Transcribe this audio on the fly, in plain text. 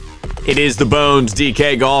It is the Bones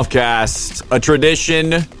DK Golfcast, a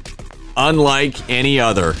tradition unlike any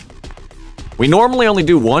other. We normally only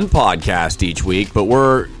do one podcast each week, but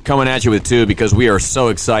we're coming at you with two because we are so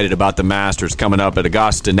excited about the Masters coming up at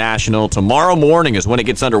Augusta National. Tomorrow morning is when it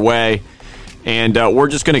gets underway, and we're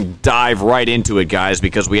just going to dive right into it, guys,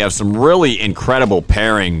 because we have some really incredible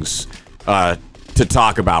pairings to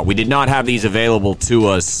talk about. We did not have these available to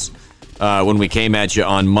us when we came at you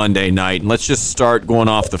on Monday night. And let's just start going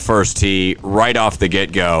off the first tee, right off the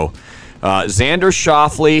get-go. Xander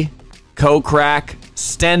Schauffele, Kokrak,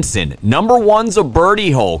 Stenson. Number one's a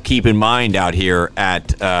birdie hole, keep in mind, out here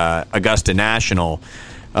at Augusta National.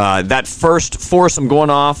 That first foursome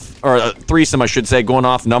going off, or threesome, I should say, going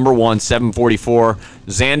off, number one, 744.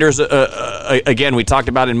 Xander's, again, we talked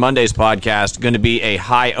about in Monday's podcast, going to be a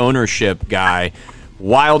high ownership guy.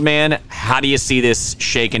 Wildman, how do you see this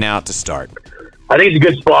shaking out to start? I think it's a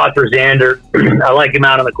good spot for Xander. I like him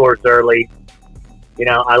out on the course early. You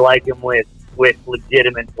know, I like him with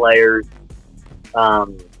legitimate players.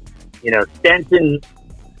 Stenson,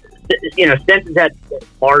 Stenson's had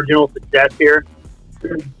marginal success here,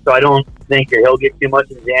 so I don't think that he'll get too much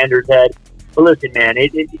in Xander's head. But listen, man,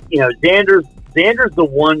 Xander's the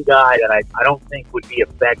one guy that I don't think would be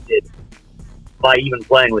affected by even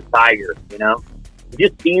playing with Tiger, you know? He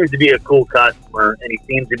just seems to be a cool customer, and he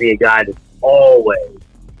seems to be a guy that's always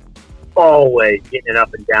getting it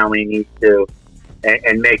up and down when he needs to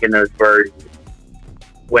and making those birdies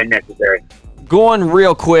when necessary. Going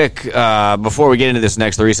real quick before we get into this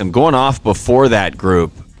next threesome, going off before that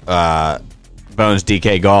group, Bones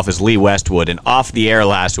DK Golf, is Lee Westwood. And off the air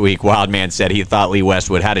last week, Wildman said he thought Lee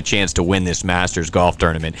Westwood had a chance to win this Masters golf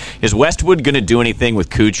tournament. Is Westwood going to do anything with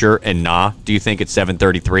Kuchar and Na? Do you think it's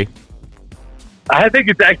 733? I think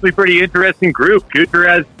it's actually a pretty interesting group. Kuchar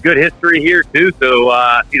has good history here, too. So,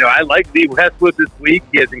 I like Lee Westwood this week.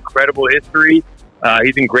 He has incredible history.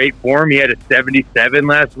 He's in great form. He had a 77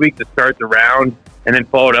 last week to start the round and then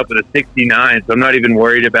followed up with a 69. So I'm not even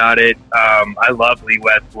worried about it. I love Lee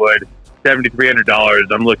Westwood. $7,300.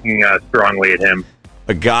 I'm looking strongly at him.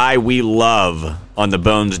 A guy we love on the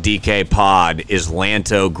Bones DK pod is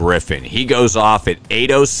Lanto Griffin. He goes off at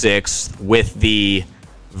 806 with the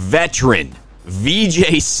veteran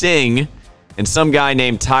Vijay Singh and some guy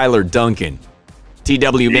named Tyler Duncan.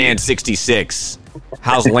 TW Man 66.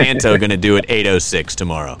 How's Lanto going to do at 806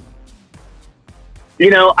 tomorrow?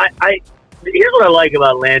 You know, here's what I like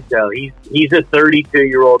about Lanto. He's a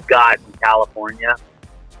 32-year-old guy from California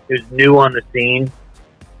who's new on the scene.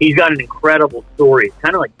 He's got an incredible story. It's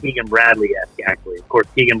kind of like Keegan Bradley-esque, actually. Of course,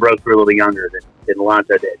 Keegan broke through a little younger than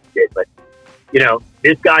Lanto did. But,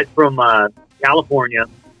 this guy's from California,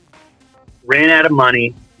 ran out of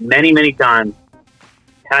money many, many times,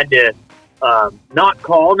 had to not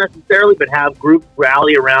call necessarily, but have groups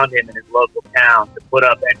rally around him in his local town to put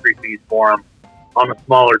up entry fees for him on the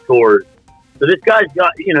smaller tours. So this guy's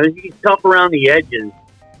got, he's tough around the edges.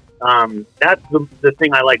 That's the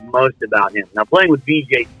thing I like most about him. Now, playing with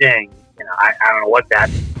Vijay Singh, I don't know what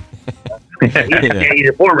that's. He's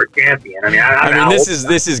a former champion.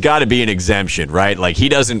 This has got to be an exemption, right? Like, he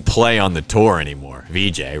doesn't play on the tour anymore,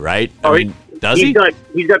 Vijay, right? Does he?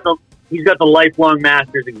 He's got the lifelong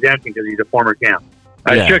Masters exemption because he's a former champ.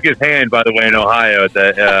 I shook his hand, by the way, in Ohio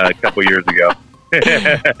a couple years ago.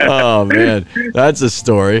 Oh, man. That's a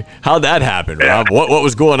story. How'd that happen, Rob? What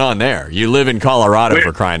was going on there? You live in Colorado,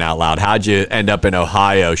 for crying out loud. How'd you end up in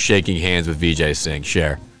Ohio shaking hands with Vijay Singh?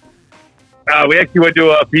 Share. We actually went to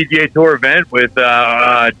a PGA Tour event with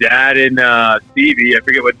Dad and Stevie. I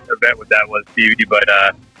forget what event that was, Stevie, but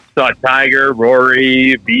saw Tiger,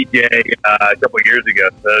 Rory, BJ a couple of years ago.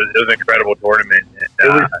 So it was an incredible tournament.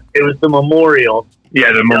 And, it was the Memorial.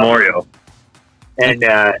 Yeah, the Memorial. And,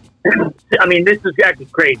 this is actually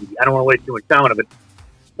crazy. I don't want to waste too much time on it, but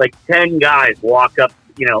like 10 guys walk up,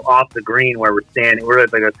 off the green where we're standing. We're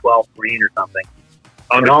at like a 12th green or something.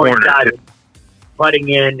 On the corner. Putting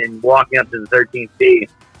in and walking up to the 13th tee.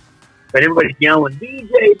 But everybody's yelling,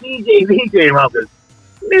 BJ, and Rob goes,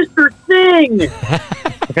 Mr. Singh!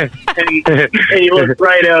 and he looks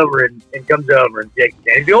right over and comes over and shakes his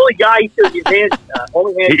hand. He's the only guy he took his hand.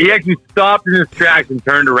 He actually stopped in his tracks and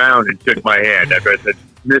turned around and shook my hand after I said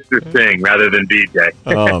Mr. Singh rather than BJ.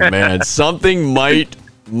 Oh, man. Something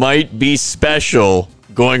might be special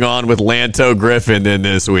going on with Lanto Griffin in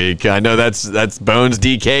this week. I know that's Bones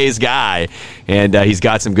DK's guy, and he's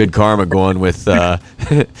got some good karma going with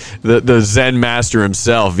the Zen master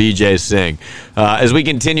himself, Vijay Singh. As we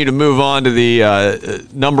continue to move on to the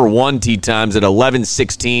number one tee times at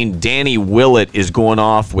 11:16, Danny Willett is going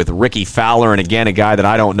off with Ricky Fowler, and again, a guy that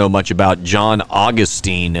I don't know much about, John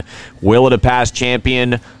Augustine. Willett, a past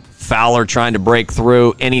champion, Fowler trying to break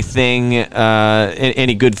through. Anything,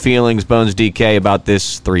 any good feelings, Bones DK, about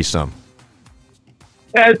this threesome?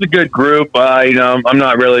 Yeah, it's a good group. I'm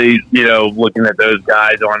not really, looking at those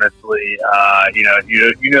guys, honestly.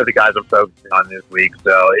 The guys I'm focusing on this week.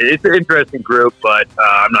 So it's an interesting group, but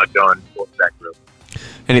I'm not going for that group.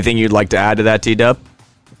 Anything you'd like to add to that, T-Dub?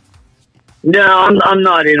 No, I'm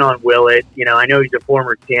not in on Willett. I know he's a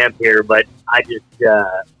former champ here, but I just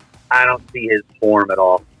I don't see his form at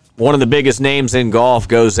all. One of the biggest names in golf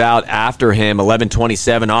goes out after him,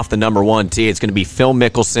 11:27 off the number 1 tee. It's going to be Phil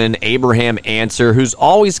Mickelson, Abraham Ancer, who's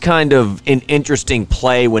always kind of an interesting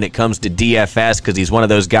play when it comes to DFS because he's one of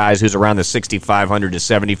those guys who's around the 6,500 to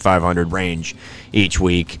 7,500 range each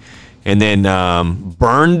week. And then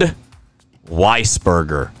Bernd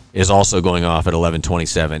Weisberger is also going off at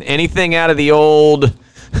 11:27. Anything out of the old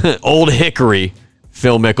hickory,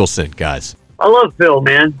 Phil Mickelson, guys? I love Phil,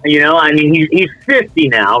 man. He's 50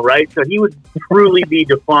 now, right? So he would truly be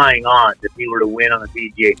defying odds if he were to win on the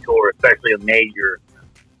PGA Tour, especially a major.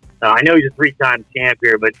 I know he's a 3-time champ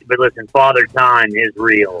here, but listen, Father Time is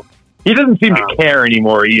real. He doesn't seem to care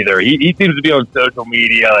anymore either. He seems to be on social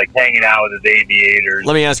media, like hanging out with his aviators.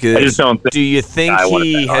 Let me ask you this: do you think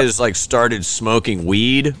he has started smoking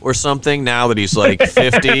weed or something now that he's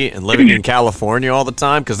 50 and living in California all the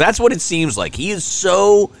time? Because that's what it seems like. He is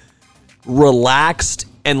so relaxed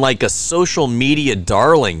and like a social media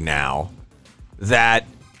darling now that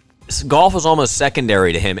golf is almost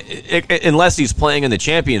secondary to him, unless he's playing in the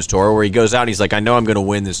Champions Tour where he goes out and he's like, I know I'm going to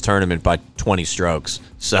win this tournament by 20 strokes,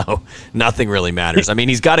 so nothing really matters. I mean,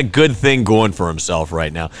 he's got a good thing going for himself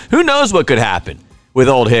right now. Who knows what could happen with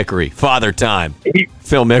old Hickory, Father Time,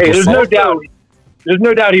 Phil Mickelson. Hey, there's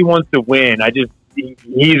no doubt he wants to win.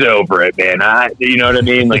 He's over it, man. You know what I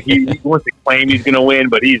mean? Like he wants to claim he's going to win,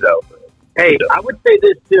 but he's over it. Hey, I would say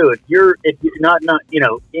this too: if you're not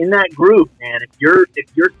in that group, man, if you're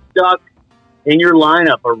stuck in your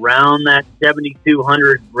lineup around that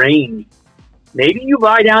 7,200 range, maybe you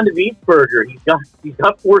buy down to Wiesberger. He's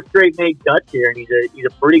got 4 straight made cuts here, and he's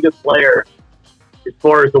a pretty good player as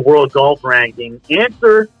far as the world golf ranking.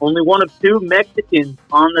 Ancer, only one of 2 Mexicans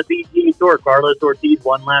on the PGA Tour. Carlos Ortiz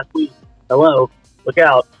won last week. Hello, look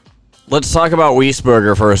out. Let's talk about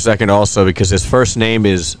Wiesberger for a second also, because his first name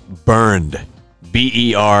is Bernd,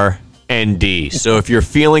 B-E-R-N-D. So if you're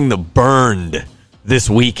feeling the burned this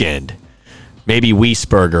weekend, maybe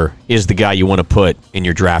Wiesberger is the guy you want to put in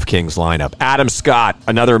your DraftKings lineup. Adam Scott,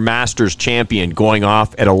 another Masters champion, going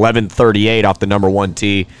off at 11:38 off the number 1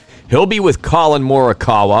 tee. He'll be with Colin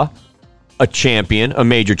Morikawa, a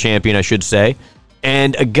major champion, I should say,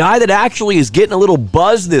 and a guy that actually is getting a little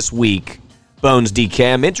buzz this week, Bones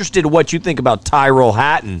DK. I'm interested in what you think about Tyrrell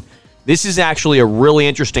Hatton. This is actually a really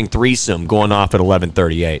interesting threesome going off at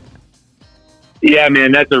 11:38. Yeah,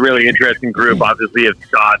 man, that's a really interesting group. Obviously, it's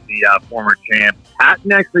Scott, the former champ.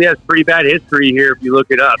 Hatton actually has pretty bad history here if you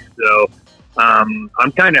look it up. So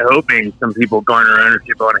I'm kind of hoping some people garner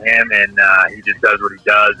ownership on him, and he just does what he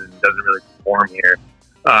does and doesn't really perform here.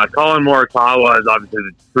 Colin Morikawa is obviously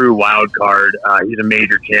the true wild card. He's a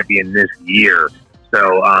major champion this year.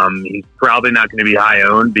 So he's probably not going to be high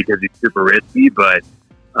owned because he's super risky. But,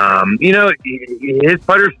 his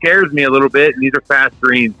putter scares me a little bit, and these are fast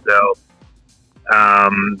greens. So,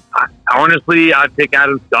 honestly, I'd pick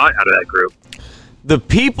Adam Scott out of that group. The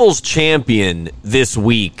people's champion this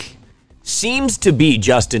week seems to be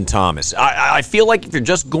Justin Thomas. I feel like if you're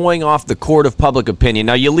just going off the court of public opinion,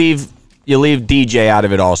 now you leave DJ out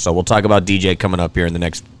of it also. We'll talk about DJ coming up here in the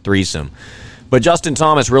next threesome. But Justin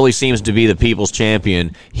Thomas really seems to be the people's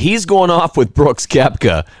champion. He's going off with Brooks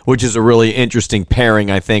Koepka, which is a really interesting pairing,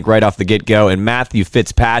 I think, right off the get-go, and Matthew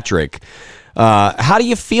Fitzpatrick. How do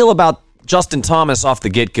you feel about Justin Thomas off the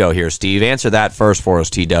get-go here, Steve? Answer that first for us,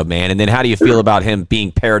 T-Dub, man. And then how do you feel about him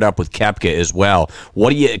being paired up with Koepka as well?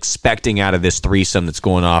 What are you expecting out of this threesome that's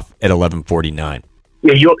going off at 11:49?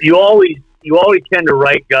 Yeah, you always tend to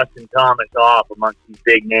write Justin Thomas off amongst these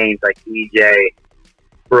big names like DJ,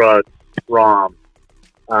 Brooks, Rahm.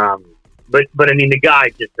 But I mean, the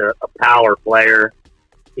guy's just a power player.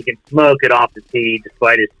 He can smoke it off the tee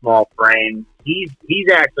despite his small frame. He's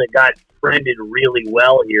actually got trended really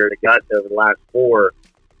well here at Augusta over the last 4.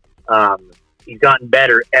 He's gotten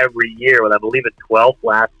better every year, with I believe a 12th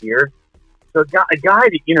last year. So a guy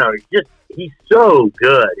that, he's so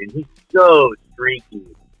good and he's so streaky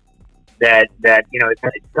that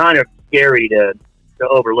it's kind of scary to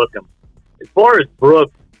overlook him. As far as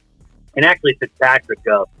Brooks and actually Fitzpatrick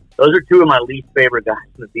go, those are 2 of my least favorite guys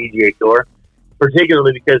on the PGA Tour,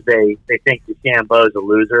 particularly because they think DeChambeau's a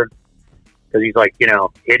loser because he's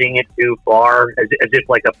hitting it too far, as if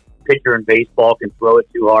like pitcher in baseball can throw it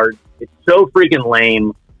too hard. It's so freaking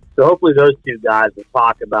lame. So hopefully those two guys will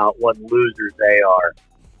talk about what losers they are,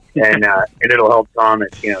 and it'll help Thomas,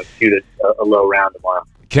 shoot a low round tomorrow.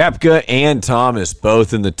 Koepka and Thomas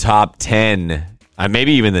both in the top 10,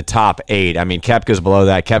 maybe even the top 8. I mean, Koepka's below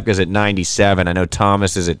that. Koepka's at 97. I know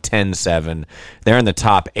Thomas is at 10-7. They're in the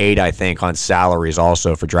top 8, I think, on salaries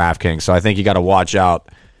also for DraftKings. So I think you got to watch out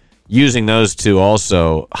using those two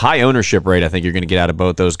also. High ownership rate, I think you're going to get out of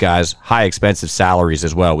both those guys. High expensive salaries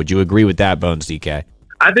as well. Would you agree with that, BonesDK?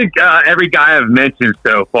 I think every guy I've mentioned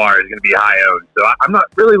so far is going to be high owned. So I'm not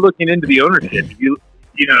really looking into the ownership.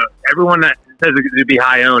 Everyone that says it's going to be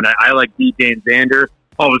high owned, I like DJ and Xander.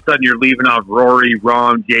 All of a sudden, you're leaving off Rory,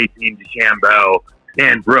 Rahm, JT, DeChambeau,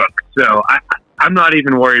 and Brooks. So I'm not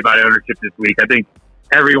even worried about ownership this week. I think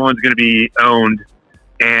everyone's going to be owned,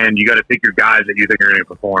 and you got to pick your guys that you think are going to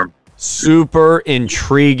perform. Super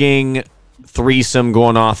intriguing threesome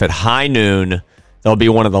going off at high noon. They'll be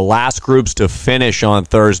one of the last groups to finish on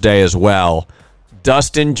Thursday as well.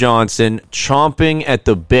 Dustin Johnson chomping at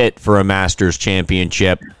the bit for a Masters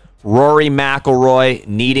championship. Rory McIlroy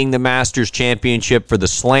needing the Masters championship for the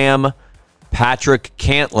Slam. Patrick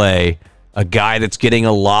Cantlay, a guy that's getting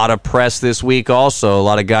a lot of press this week also. A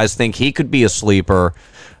lot of guys think he could be a sleeper.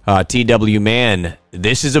 TW Man,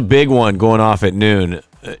 this is a big one going off at noon.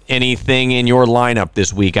 Anything in your lineup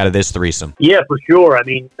this week out of this threesome? Yeah, for sure. I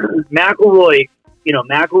mean, McIlroy,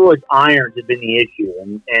 McIlroy's irons have been the issue,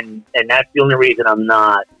 and that's the only reason I'm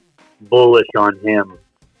not bullish on him,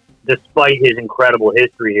 despite his incredible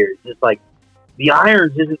history here. It's just like the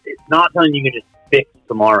irons it's not something you can just fix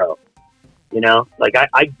tomorrow. Like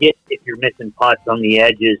I get if you're missing putts on the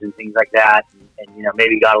edges and things like that, and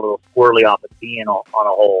maybe got a little squirrely off a tee on a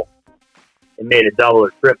hole and made a double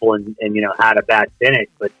or triple and had a bad finish.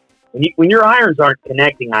 But when your irons aren't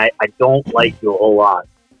connecting, I don't like you a whole lot.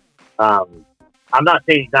 I'm not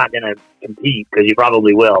saying he's not going to compete, because he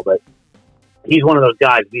probably will, but he's one of those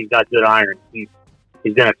guys. He's got good irons. He's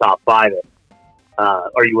going to top 5 it.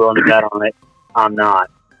 Are you willing to bet on it? I'm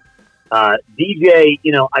not. DJ,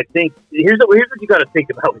 I think here's what you got to think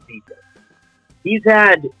about with DJ. He's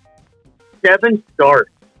had 7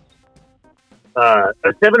 starts,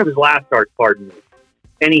 7 of his last starts, pardon me,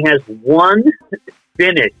 and he has 1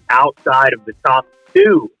 finish outside of the top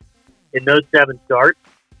 2 in those 7 starts,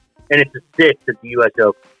 and it's a 6th at the U.S.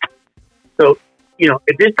 Open. So,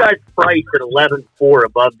 if this guy's priced at 11.4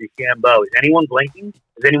 above DeChambeau, is anyone blinking?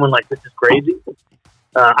 Is anyone like, this is crazy?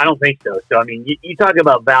 I don't think so. So, I mean, you talk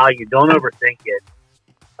about value. Don't overthink it.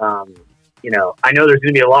 I know there's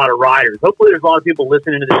going to be a lot of riders. Hopefully there's a lot of people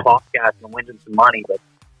listening to this podcast and winning some money, but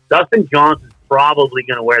Dustin Johnson's probably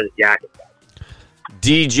going to wear the jacket.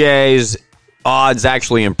 DJ's odds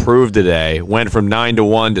actually improved today. Went from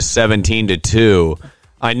 9-1 to 17-2.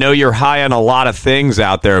 I know you're high on a lot of things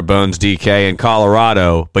out there, BonesDK, in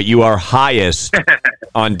Colorado, but you are highest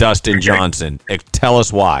on Dustin Johnson. Tell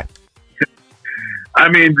us why. I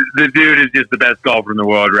mean, the dude is just the best golfer in the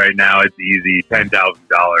world right now. It's easy. $10,000.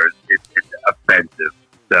 It's offensive.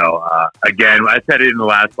 So, again, I said it in the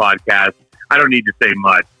last podcast. I don't need to say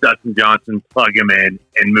much. Dustin Johnson, plug him in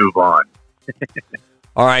and move on.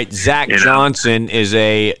 All right, Zach Johnson is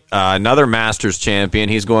another Masters champion.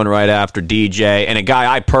 He's going right after DJ, and a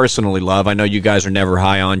guy I personally love. I know you guys are never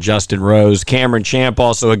high on, Justin Rose. Cameron Champ,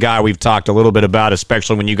 also a guy we've talked a little bit about,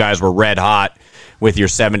 especially when you guys were red hot with your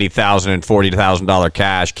 $70,000 and $40,000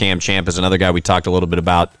 cash. Cam Champ is another guy we talked a little bit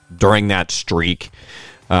about during that streak.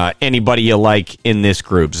 Anybody you like in this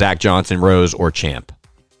group, Zach Johnson, Rose, or Champ?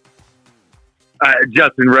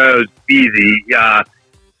 Justin Rose, easy.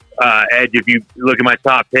 Edge, if you look at my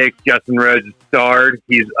top picks, Justin Rose is starred.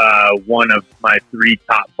 He's one of my 3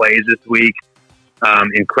 top plays this week.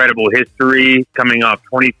 Incredible history, coming off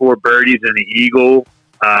 24 birdies and the eagle.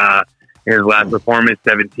 His last performance,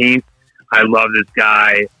 17th. I love this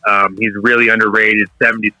guy. He's really underrated.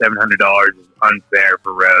 $7,700 is unfair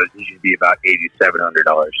for Rose. He should be about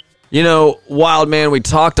 $8,700. Wild man, we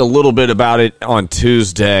talked a little bit about it on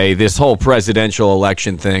Tuesday. This whole presidential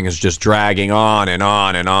election thing is just dragging on and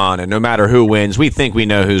on and on. And no matter who wins, we think we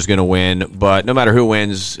know who's going to win. But no matter who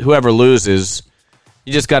wins, whoever loses,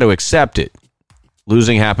 you just got to accept it.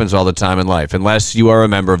 Losing happens all the time in life, unless you are a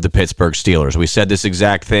member of the Pittsburgh Steelers. We said this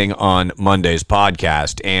exact thing on Monday's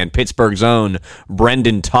podcast. And Pittsburgh's own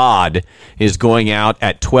Brendan Todd is going out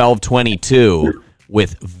at 12:22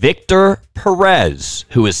 with Victor Perez,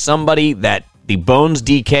 who is somebody that the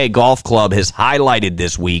BonesDK Golf Club has highlighted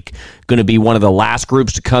this week, going to be one of the last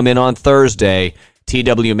groups to come in on Thursday.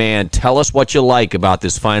 TW Man, tell us what you like about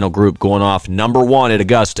this final group going off number 1 at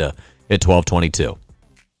Augusta at 12:22.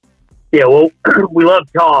 Yeah, well, we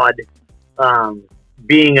love Todd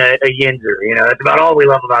being a Yinzer. That's about all we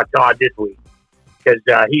love about Todd this week, because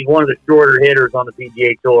he's one of the shorter hitters on the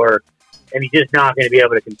PGA Tour, and he's just not going to be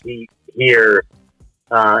able to compete here.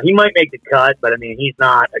 He might make the cut, but, he's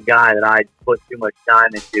not a guy that I'd put too much time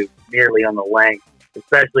into merely on the length,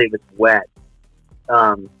 especially if it's wet.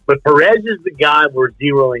 But Perez is the guy we're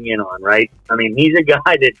zeroing in on, right? He's a guy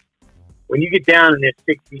that when you get down in this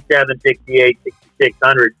 67, 68,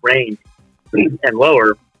 6,600 range and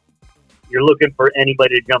lower, you're looking for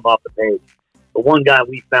anybody to jump off the page. The one guy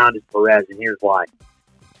we found is Perez, and here's why.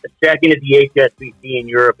 A second at the HSBC in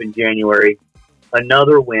Europe in January,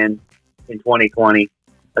 another win in 2020,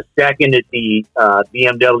 a second at the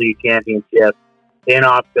BMW Championship in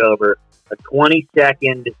October, a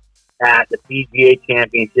 22nd at the PGA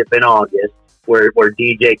Championship in August, where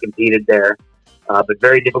DJ competed there, but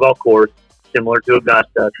very difficult course, similar to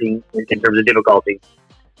Augusta in terms of difficulty.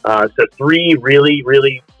 So 3 really,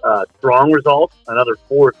 really strong results, another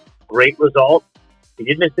 4th great result. He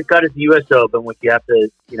did miss the cut at the U.S. Open, which you have to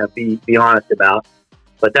be honest about,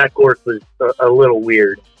 but that course was a little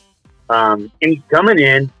weird. And he's coming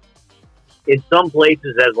in some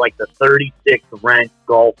places as like the 36th ranked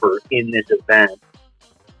golfer in this event,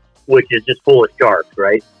 which is just full of sharks,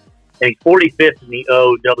 right? And he's 45th in the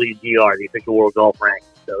OWGR, the official world golf ranking.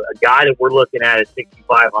 So a guy that we're looking at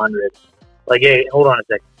 6,500. Like, hey, hold on a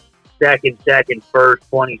second. Second, first,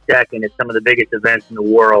 22nd at some of the biggest events in the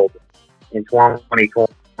world in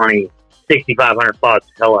 2020. 6,500 bucks.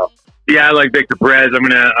 Hello. Yeah, I like Victor Perez. I'm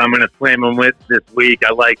gonna slam him with this week.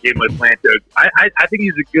 I like him with Lanto. I think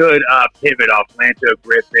he's a good pivot off Lanto,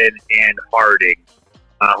 Griffin, and Harding.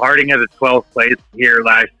 Harding has a 12th place here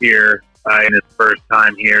last year in his first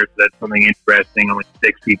time here, so that's something interesting. Only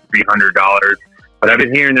 $6,300, but I've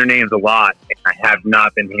been hearing their names a lot, and I have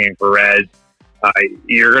not been hearing Perez.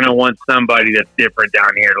 You're gonna want somebody that's different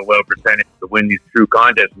down here at a low percentage to win these true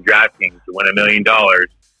contests in DraftKings to win $1 million.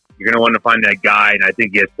 You're going to want to find that guy, and I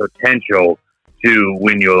think he has potential to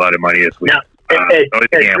win you a lot of money this week. Now, Ed,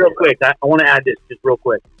 real quick, I want to add this just real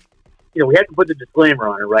quick. We have to put the disclaimer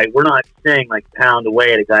on it, right? We're not saying like pound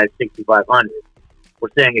away at a guy at 6,500. We're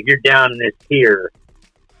saying if you're down in this tier,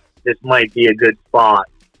 this might be a good spot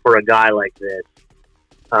for a guy like this.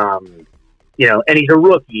 And he's a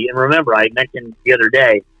rookie. And remember, I mentioned the other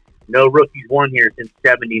day, no rookies won here since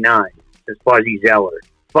 '79, since Fuzzy Zeller.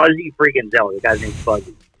 Fuzzy freaking Zeller. The guy's name's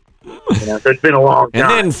Fuzzy. So it's been a long time.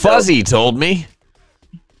 And then Fuzzy told me.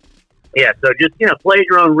 Yeah, so just, play at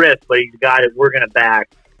your own risk, but he's a guy that we're going to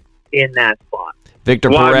back in that spot.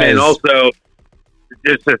 Victor Wildman, Perez. Also,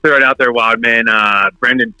 just to throw it out there, Wildman,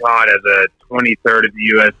 Brendan Todd has a 23rd at the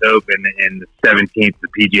U.S. Open and the 17th at the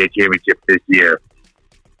PGA Championship this year.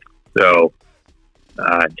 So,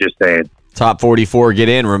 just saying. Top 44 get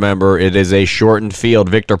in, remember. It is a shortened field.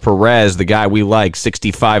 Victor Perez, the guy we like,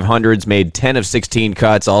 6,500s, made 10 of 16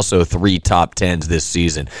 cuts, also 3 top 10s this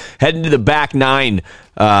season. Heading to the back 9,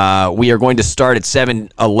 we are going to start at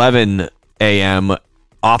 7:11 a.m.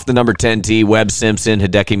 Off the number 10 tee, Webb Simpson,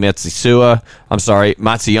 Hideki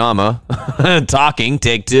Matsuyama, talking,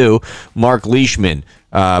 take 2, Mark Leishman,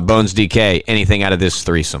 Bones DK. Anything out of this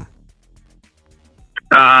threesome?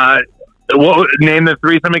 Name the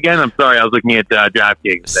threesome again? I'm sorry, I was looking at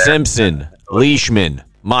DraftKings. Simpson, Leishman,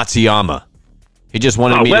 Matsuyama. He just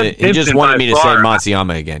wanted me to say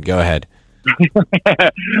Matsuyama again. Go ahead.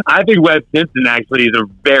 I think Webb Simpson actually is a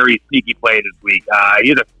very sneaky play this week. He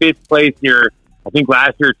had a 5th place here, I think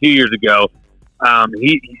last year or 2 years ago.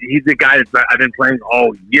 He's the guy that I've been playing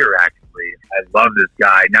all year, actually. I love this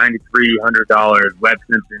guy. $9,300. Webb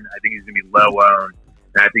Simpson, I think he's going to be low owned.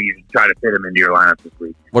 And I think you should try to fit him into your lineup this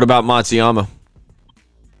week. What about Matsuyama?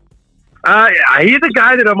 He's a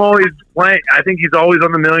guy that I'm always playing. I think he's always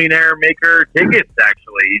on the Millionaire Maker tickets,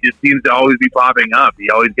 actually. He just seems to always be popping up. He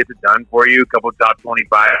always gets it done for you. A couple of top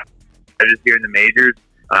 25 just here in the majors.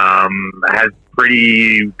 Has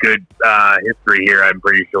pretty good history here, I'm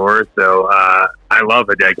pretty sure. So I love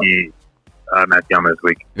Hideki Matsuyama this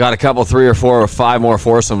week. Got a couple, 3 or 4 or 5 more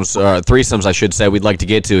threesomes, I should say, we'd like to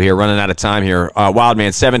get to here. Running out of time here.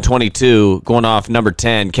 Wildman, 722, going off number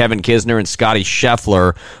 10, Kevin Kisner and Scotty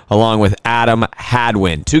Scheffler, along with Adam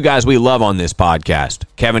Hadwin. 2 guys we love on this podcast,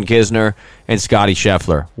 Kevin Kisner and Scotty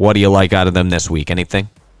Scheffler. What do you like out of them this week? Anything?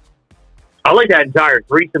 I like that entire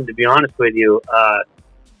threesome, to be honest with you.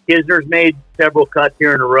 Kisner's made several cuts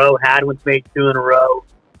here in a row. Hadwin's made 2 in a row.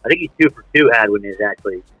 I think he's 2 for 2, Hadwin is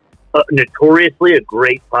actually. Notoriously a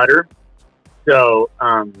great putter. So,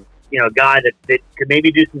 a guy that could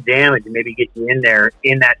maybe do some damage and maybe get you in there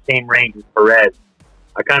in that same range as Perez.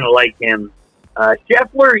 I kind of like him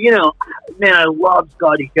Scheffler, man, I love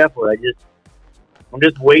Scotty Scheffler. I'm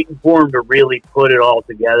just waiting for him to really put it all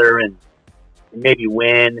together and maybe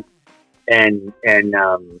win and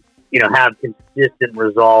have consistent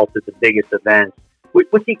results at the biggest events, which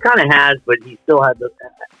he kind of has, but he still has,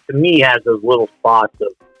 to me, has those little spots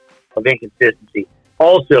of inconsistency.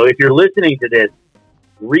 Also, if you're listening to this,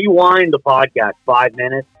 rewind the podcast 5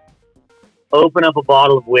 minutes, open up a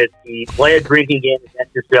bottle of whiskey, play a drinking game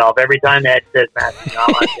against yourself. Every time Ed says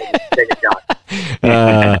Matsuyama, take a shot.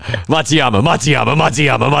 Matsuyama.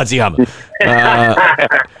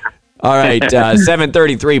 All right,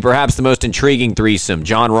 7:33, perhaps the most intriguing threesome.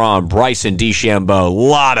 John Rahm, Bryson DeChambeau. A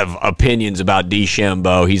lot of opinions about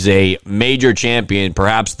DeChambeau. He's a major champion,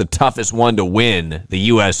 perhaps the toughest one to win the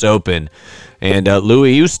U.S. Open. And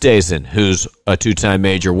Louis Oosthuizen, who's a two-time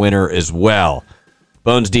major winner as well.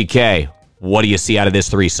 Bones DK, what do you see out of this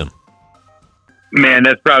threesome? Man,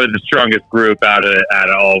 that's probably the strongest group out of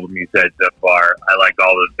all of them you said so far. I like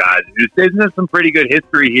all those guys. Oosthuizen has some pretty good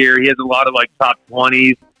history here. He has a lot of top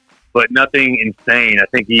 20s, but nothing insane. I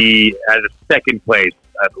think he has a second place,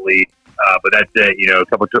 I believe. But that's it.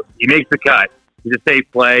 He makes the cut. He's a safe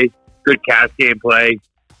play, good cast game play.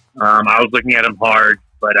 I was looking at him hard,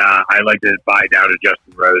 but I like to buy down to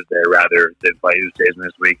Justin Rose there rather than play Oosthuizen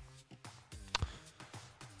this week.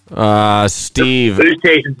 Steve.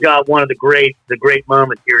 Oosthuizen's got one of the great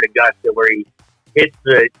moments here at Augusta where he hits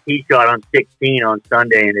the tee shot on 16 on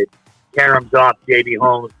Sunday and it caroms off J.B.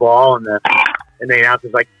 Holmes' ball and the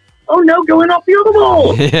announcer's like, "Oh no, going off the other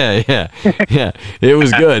ball." Yeah. It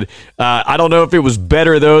was good. I don't know if it was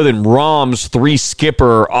better though than Rahm's three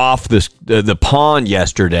skipper off the pond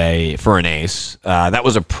yesterday for an ace. That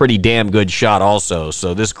was a pretty damn good shot also.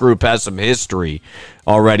 So this group has some history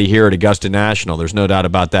already here at Augusta National. There's no doubt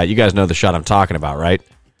about that. You guys know the shot I'm talking about, right?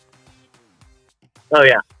 Oh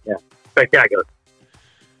yeah, spectacular.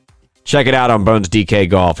 Check it out on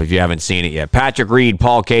BonesDkGolf if you haven't seen it yet. Patrick Reed,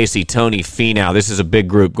 Paul Casey, Tony Finau. This is a big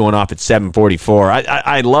group going off at 7:44.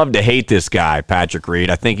 I love to hate this guy, Patrick Reed.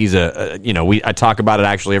 I think he's I talk about it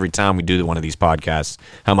actually every time we do one of these podcasts,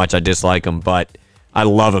 how much I dislike him, but I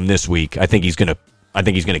love him this week. I think he's gonna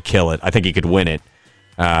kill it. I think he could win it.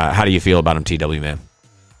 How do you feel about him, TW man?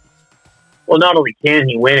 Well, not only can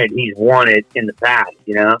he win it, he's won it in the past.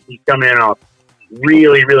 He's coming in off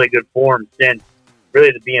really, really good form since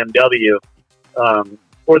really the BMW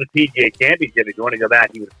or the PGA Championship. If you want to go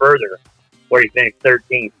back even further, where he finished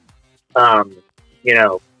 13th. 8th at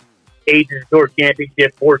the Tour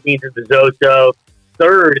Championship, 14th at the Zozo,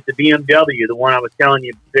 3rd at the BMW, the one I was telling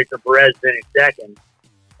you, Victor Perez finished 2nd.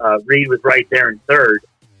 Reed was right there in 3rd.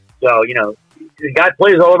 So the guy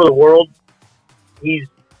plays all over the world. He's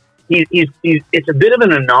it's a bit of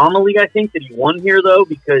an anomaly, I think, that he won here though,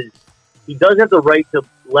 because he does have the right to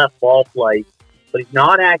left ball flight, but he's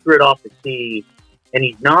not accurate off the tee, and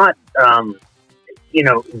he's not,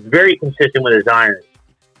 very consistent with his irons.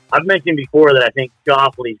 I've mentioned before that I think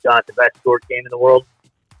Schauffele's got the best short game in the world.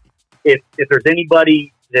 If there's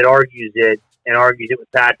anybody that argues it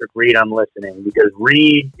with Patrick Reed, I'm listening, because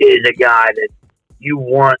Reed is a guy that you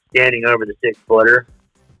want standing over the 6-footer.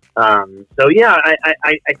 I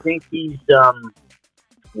think he's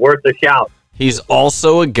worth a shout. He's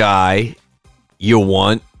also a guy you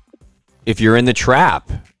want if you're in the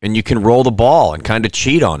trap and you can roll the ball and kind of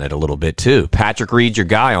cheat on it a little bit too. Patrick Reed's your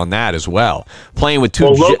guy on that as well. Playing with two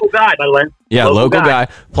local guy, by the way. Yeah, local guy.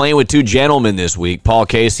 Playing with two gentlemen this week, Paul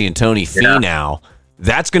Casey and Tony Finau.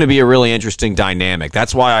 That's going to be a really interesting dynamic.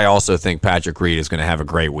 That's why I also think Patrick Reed is going to have a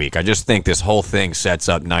great week. I just think this whole thing sets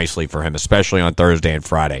up nicely for him, especially on Thursday and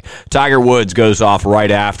Friday. Tiger Woods goes off right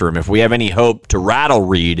after him. If we have any hope to rattle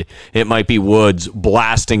Reed, it might be Woods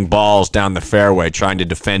blasting balls down the fairway trying to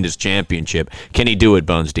defend his championship. Can he do it,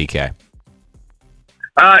 Bones DK?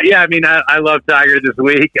 I love Tiger this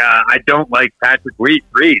week. I don't like Patrick Reed.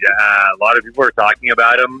 A lot of people are talking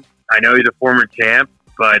about him. I know he's a former champ,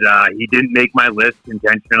 but he didn't make my list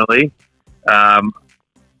intentionally. I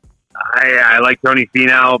like Tony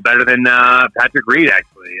Finau better than Patrick Reed,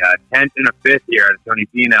 actually. 10th and a 5th here at Tony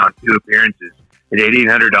Finau in 2 appearances. At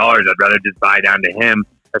 $1,800, I'd rather just buy down to him,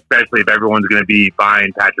 especially if everyone's going to be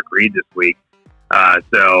buying Patrick Reed this week. I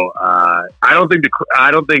don't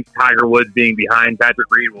think Tiger Woods being behind Patrick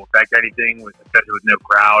Reed will affect anything, especially with no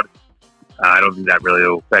crowd. I don't think that really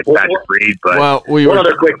will affect Patrick Reed. But one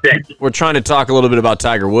other quick thing. We're trying to talk a little bit about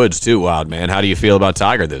Tiger Woods too, Wild Man. How do you feel about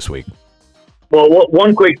Tiger this week? Well,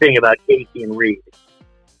 one quick thing about Casey and Reed.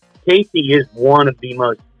 Casey is one of the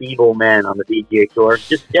most feeble men on the PGA Tour.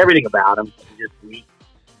 Just everything about him is just weak.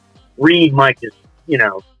 Reed might just,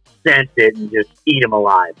 sense it and just eat him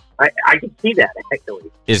alive. I can see that,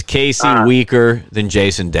 actually. Is Casey weaker than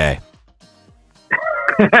Jason Day?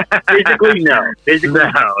 Physically, no.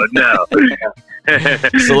 No.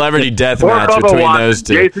 Celebrity death Or match Bubba between Watson. those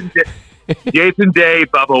two. Jason Day,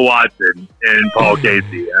 Bubba Watson, and Paul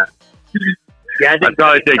Casey. Yeah, I'd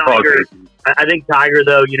probably take Paul Casey. I think Tiger,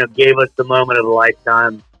 though, gave us the moment of a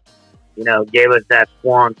lifetime. Gave us that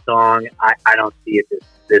swan song. I don't see it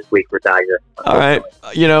this week for Tiger. All right,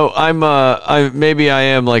 I am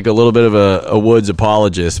like a little bit of a Woods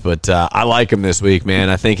apologist, but I like him this week, man.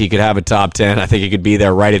 I think he could have a top 10. I think he could be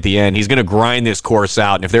there right at the end. He's going to grind this course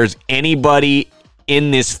out, and if there's anybody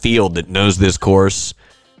in this field that knows this course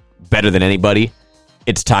better than anybody,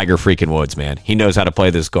 it's Tiger freaking Woods, man. He knows how to play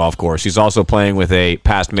this golf course. He's also playing with a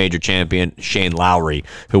past major champion, Shane Lowry,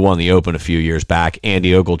 who won the Open a few years back.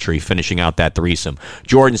 Andy Ogletree finishing out that threesome.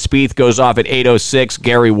 Jordan Spieth goes off at 806.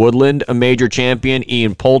 Gary Woodland, a major champion.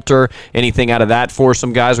 Ian Poulter. Anything out of that for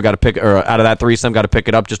some guys? We got to pick, or out of that threesome, got to pick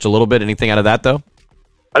it up just a little bit. Anything out of that though?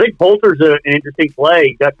 I think Poulter's an interesting play.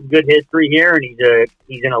 He's got some good history here, and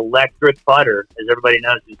he's an electric putter, as everybody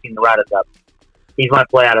knows who's seen the Ryder Cup. He's my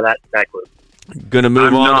play out of that group. Going to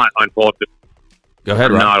move on. I'm not on Poulter. Go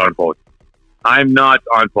ahead, I'm not on Poulter. I'm not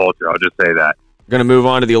on Poulter. I'll just say that. Going to move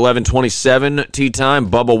on to the 11:27 tee time.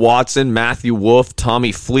 Bubba Watson, Matthew Wolff,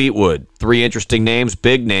 Tommy Fleetwood. Three interesting names,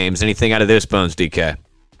 big names. Anything out of this, Bones DK?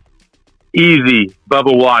 Easy.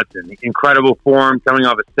 Bubba Watson. Incredible form coming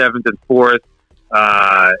off a 7th and 4th.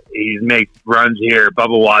 He makes runs here.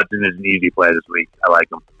 Bubba Watson is an easy play this week. I like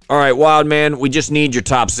him. All right, Wild Man, we just need your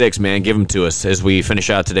top 6, man. Give them to us as we finish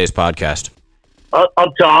out today's podcast.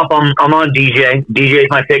 Up top, I'm on DJ. DJ's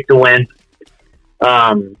my pick to win.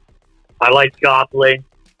 I like Schauffele.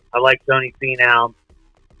 I like Tony Finau.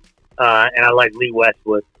 And I like Lee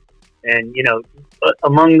Westwood. And,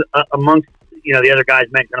 amongst the other guys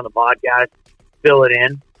mentioned on the podcast, fill it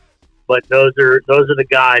in. But those are the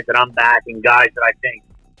guys that I'm backing, guys that I think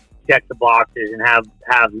check the boxes and have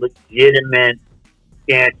legitimate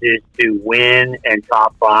chances to win and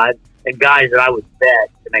top 5, and guys that I would bet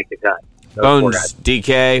to make the cut. Bones,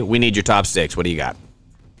 DK, we need your top 6. What do you got?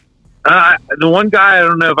 The one guy, I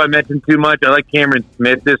don't know if I mentioned too much. I like Cameron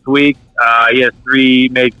Smith this week. He has 3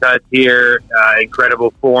 made cuts here.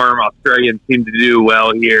 Incredible form. Australians seem to do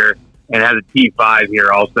well here, and has a T5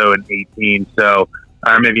 here also in 18, so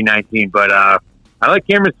or maybe 19. But I like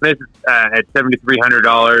Cameron Smith at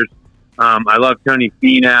 $7,300. I love Tony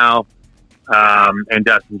Finau. And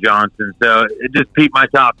Dustin Johnson. So it just peaked my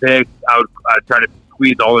top picks. I'd try to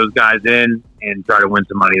squeeze all those guys in and try to win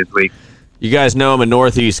some money this week. You guys know I'm a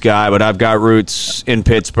Northeast guy, but I've got roots in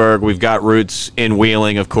Pittsburgh. We've got roots in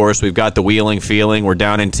Wheeling, of course. We've got the Wheeling feeling. We're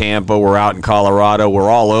down in Tampa. We're out in Colorado. We're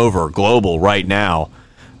all over global right now.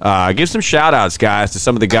 Give some shout-outs, guys, to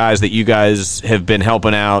some of the guys that you guys have been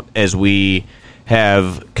helping out as we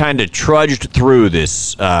have kind of trudged through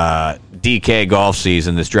this DK golf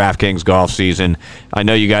season, this DraftKings golf season. I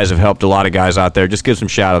know you guys have helped a lot of guys out there. Just give some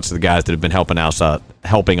shout-outs to the guys that have been helping us out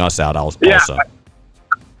also. Yeah,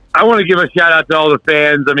 I want to give a shout-out to all the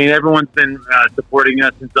fans. I mean, everyone's been supporting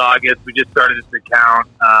us since August. We just started this account.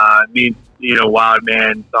 Me, Wild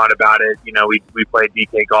Man thought about it. We play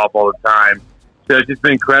DK golf all the time. So it's just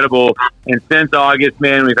been incredible. And since August,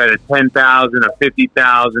 man, we've had a 10,000, a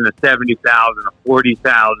 50,000, a 70,000, a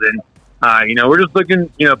 40,000. We're just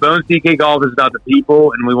looking, Bones DK Golf is about the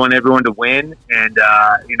people, and we want everyone to win. And,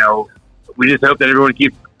 we just hope that everyone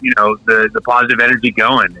keeps, the positive energy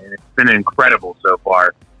going. And it's been incredible so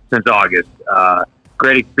far since August.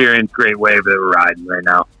 Great experience, great wave that we're riding right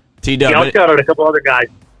now. T-Dub, I'll shout out a couple other guys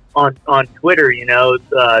on Twitter,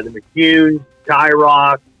 the McCune, Ty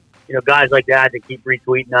Rock, guys like that keep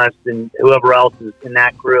retweeting us, and whoever else is in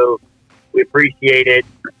that crew. We appreciate it.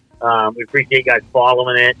 We appreciate you guys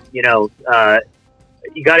following it. You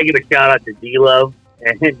got to give a shout out to D-Lo.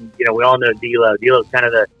 And, we all know D-Lo. D-Lo's kind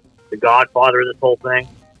of the godfather of this whole thing.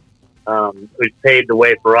 Who's paved the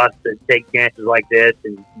way for us to take chances like this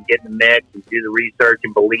and get in the mix and do the research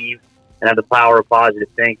and believe and have the power of positive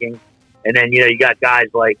thinking. And then, you got guys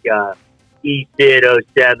like E-Sid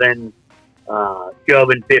 07,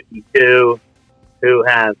 Chauvin 52, who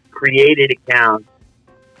have created accounts,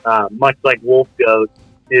 much like Wolf Goat,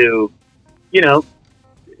 to,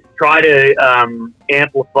 try to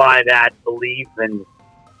amplify that belief and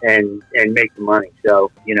make some money.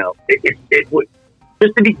 So, it was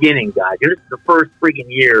just the beginning, guys. This is the first freaking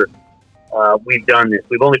year we've done this.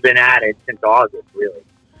 We've only been at it since August, really.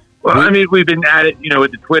 Well, I mean, we've been at it,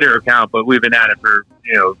 with the Twitter account, but we've been at it for,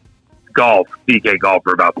 golf, DK golf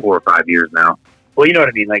for about 4 or 5 years now. Well, you know what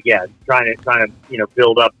I mean? Like, yeah, trying to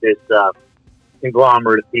build up this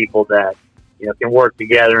conglomerate of people that, can work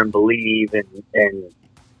together and believe and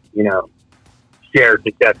share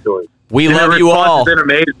success stories. We love you all. The response has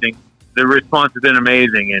been amazing. The response has been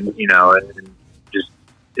amazing, and just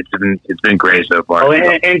it's been great so far. Oh,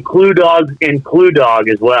 and Clue Dog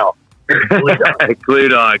as well. Clue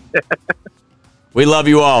Dog. We love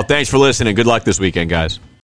you all. Thanks for listening. Good luck this weekend, guys.